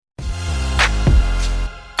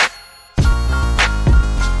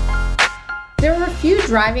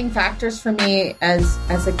driving factors for me as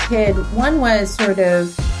a kid. One was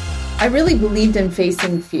I really believed in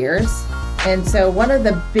facing fears. And so one of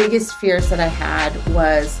the biggest fears that I had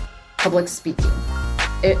was public speaking.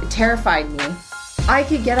 It terrified me. I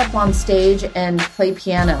could get up on stage and play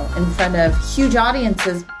piano in front of huge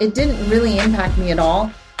audiences. It didn't really impact me at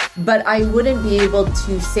all, but I wouldn't be able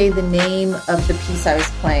to say the name of the piece I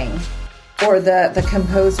was playing or the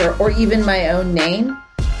composer or even my own name,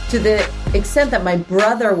 to the extent that my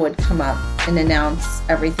brother would come up and announce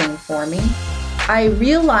everything for me. I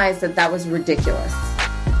realized that was ridiculous.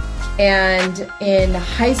 And in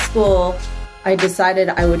high school, I decided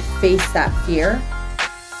I would face that fear.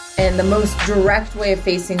 And the most direct way of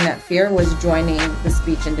facing that fear was joining the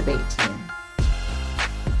speech and debate team.